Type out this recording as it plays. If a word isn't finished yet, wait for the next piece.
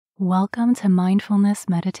Welcome to Mindfulness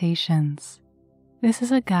Meditations. This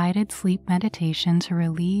is a guided sleep meditation to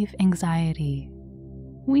relieve anxiety.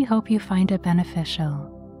 We hope you find it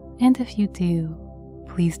beneficial, and if you do,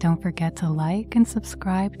 please don't forget to like and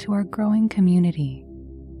subscribe to our growing community.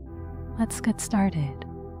 Let's get started.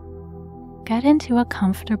 Get into a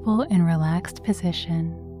comfortable and relaxed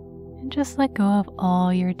position and just let go of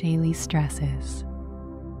all your daily stresses.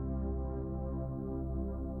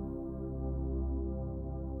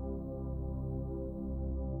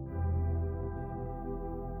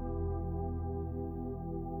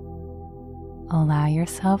 Allow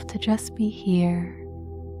yourself to just be here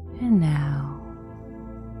and now,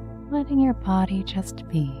 letting your body just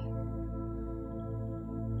be.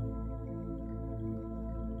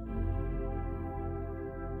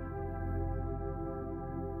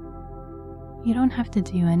 You don't have to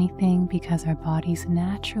do anything because our bodies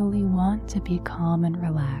naturally want to be calm and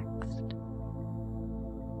relaxed.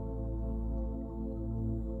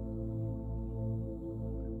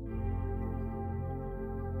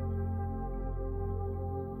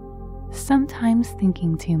 Sometimes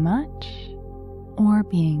thinking too much or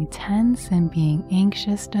being tense and being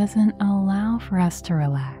anxious doesn't allow for us to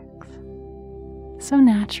relax. So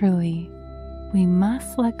naturally, we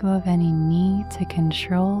must let go of any need to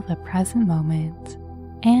control the present moment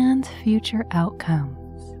and future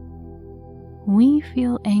outcomes. We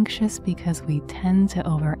feel anxious because we tend to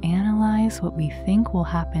overanalyze what we think will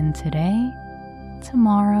happen today,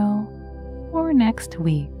 tomorrow, or next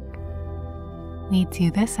week. We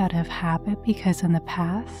do this out of habit because in the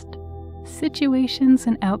past, situations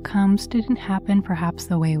and outcomes didn't happen perhaps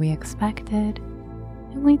the way we expected,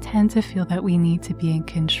 and we tend to feel that we need to be in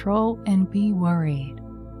control and be worried.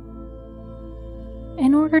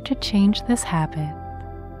 In order to change this habit,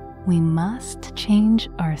 we must change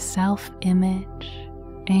our self-image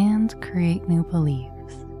and create new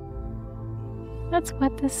beliefs. That's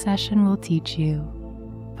what this session will teach you.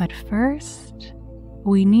 But first,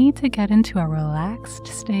 we need to get into a relaxed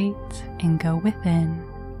state and go within,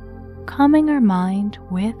 calming our mind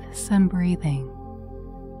with some breathing.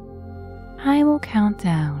 I will count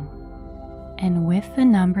down, and with the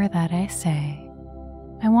number that I say,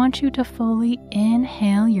 I want you to fully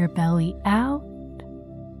inhale your belly out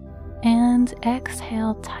and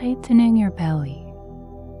exhale, tightening your belly.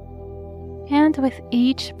 And with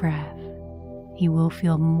each breath, you will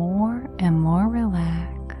feel more and more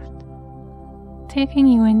relaxed, taking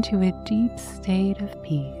you into a deep state of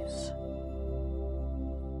peace.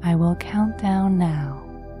 I will count down now.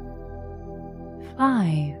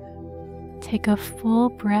 5. Take a full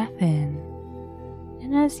breath in,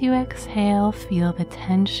 and as you exhale, feel the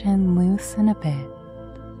tension loosen a bit.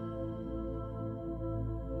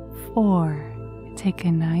 4. Take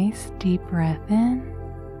a nice deep breath in,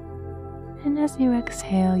 and as you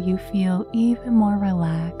exhale, you feel even more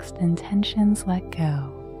relaxed and tensions let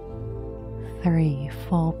go. 3.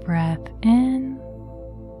 Full breath in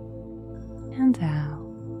and out.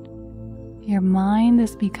 Your mind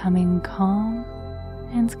is becoming calm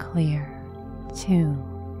and clear. 2.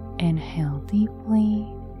 Inhale deeply.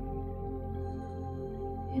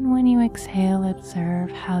 And when you exhale,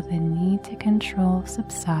 observe how the need to control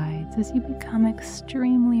subsides as you become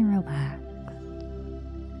extremely relaxed.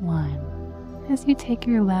 1. As you take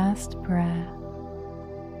your last breath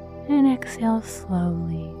and exhale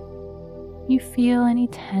slowly, you feel any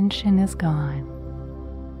tension is gone,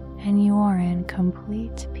 and you are in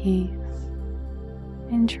complete peace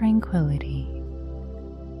and tranquility.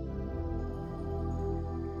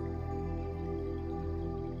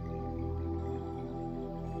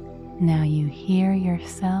 Now you hear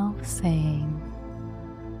yourself saying,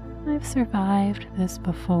 "I've survived this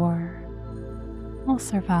before. I'll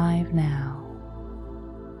survive now."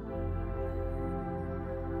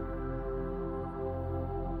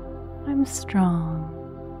 I'm strong,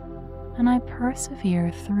 and I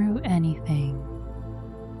persevere through anything.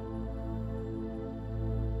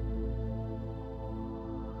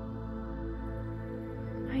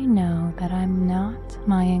 I know that I'm not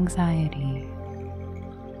my anxiety.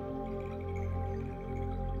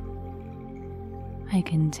 I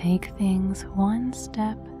can take things one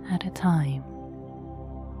step at a time.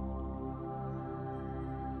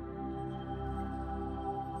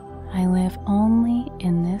 I live only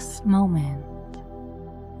in this moment.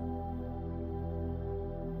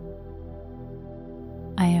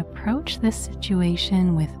 I approach this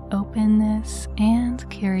situation with openness and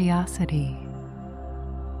curiosity.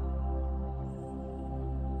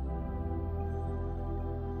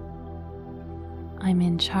 I'm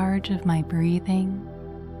in charge of my breathing,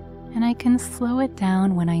 and I can slow it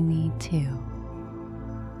down when I need to.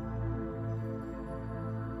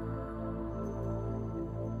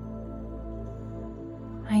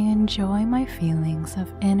 enjoy my feelings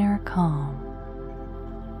of inner calm.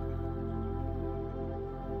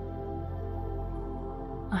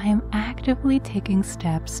 I am actively taking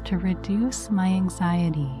steps to reduce my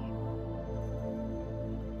anxiety.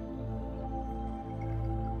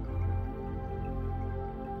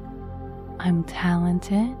 I'm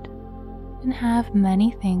talented and have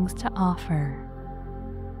many things to offer.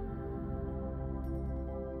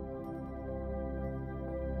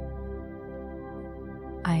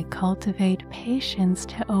 I cultivate patience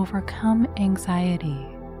to overcome anxiety.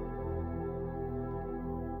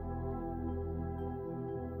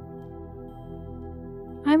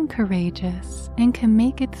 I'm courageous and can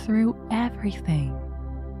make it through everything.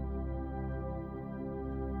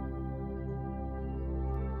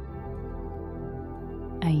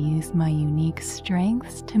 I use my unique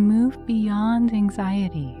strengths to move beyond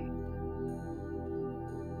anxiety.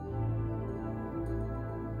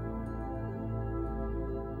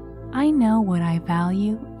 I know what I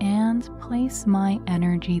value and place my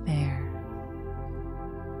energy there.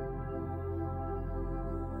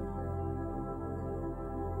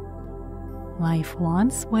 Life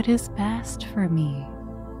wants what is best for me.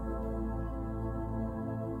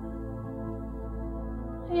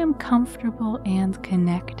 I am comfortable and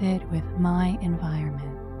connected with my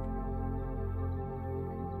environment.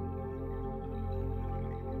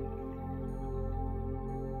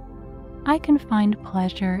 I can find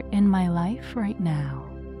pleasure in my life right now.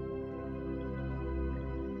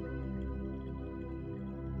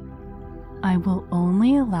 I will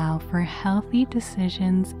only allow for healthy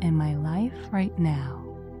decisions in my life right now.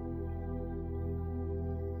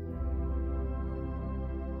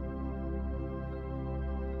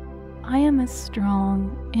 I am a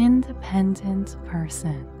strong, independent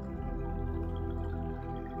person.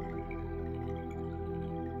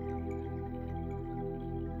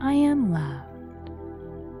 I am loved.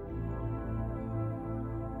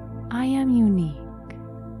 I am unique.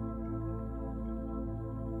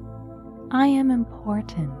 I am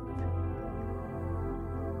important.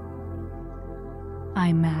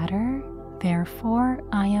 I matter, therefore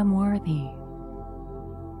I am worthy.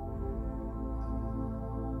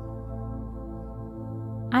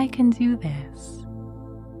 I can do this.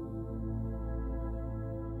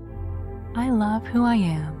 I love who I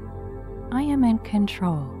am. I am in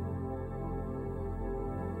control.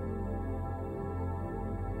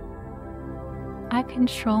 I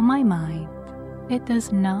control my mind. It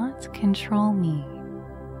does not control me.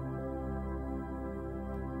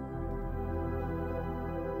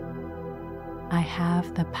 I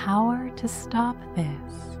have the power to stop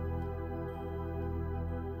this.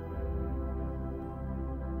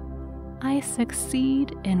 I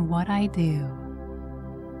succeed in what I do.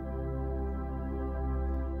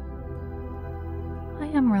 I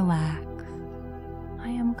am relaxed. I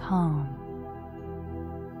am calm.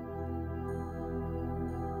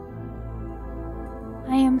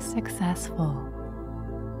 I am successful.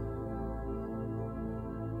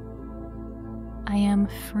 I am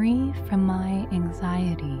free from my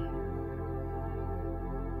anxiety.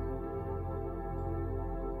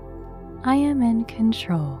 I am in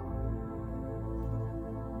control.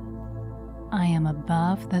 I am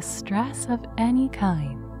above the stress of any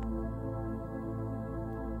kind.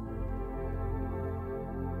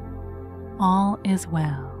 All is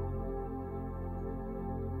well.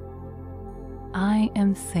 I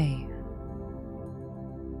am safe.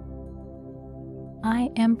 I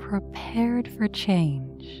am prepared for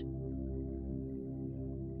change.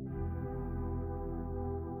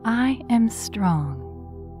 I am strong.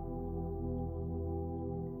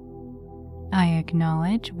 I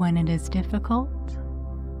acknowledge when it is difficult,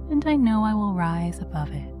 and I know I will rise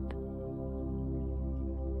above it.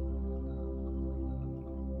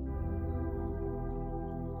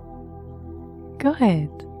 Good.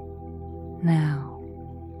 Now,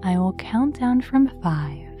 I will count down from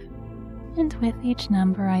 5, and with each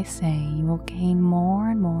number I say, you will gain more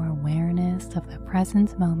and more awareness of the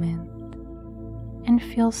present moment and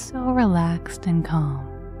feel so relaxed and calm.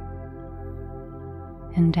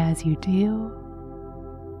 And as you do,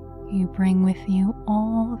 you bring with you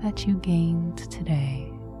all that you gained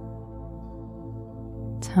today.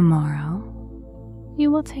 Tomorrow, you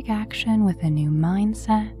will take action with a new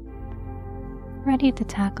mindset, ready to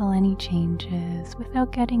tackle any changes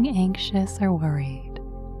without getting anxious or worried.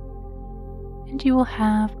 And you will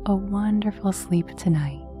have a wonderful sleep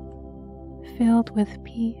tonight, filled with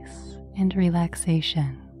peace and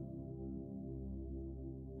relaxation.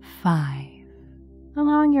 5.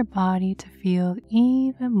 Allowing your body to feel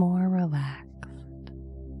even more relaxed.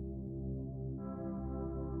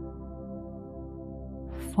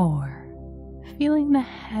 4. feeling the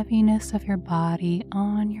heaviness of your body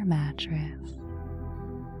on your mattress.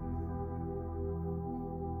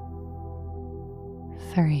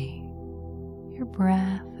 3. Your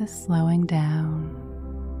breath is slowing down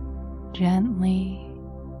gently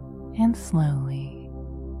and slowly.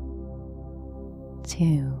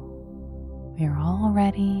 2. We're all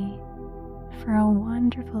ready for a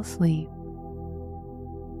wonderful sleep,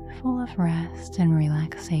 full of rest and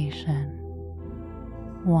relaxation.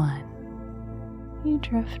 1. You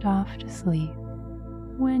drift off to sleep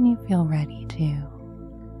when you feel ready to.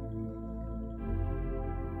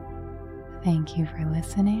 Thank you for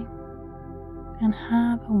listening, and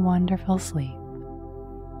have a wonderful sleep.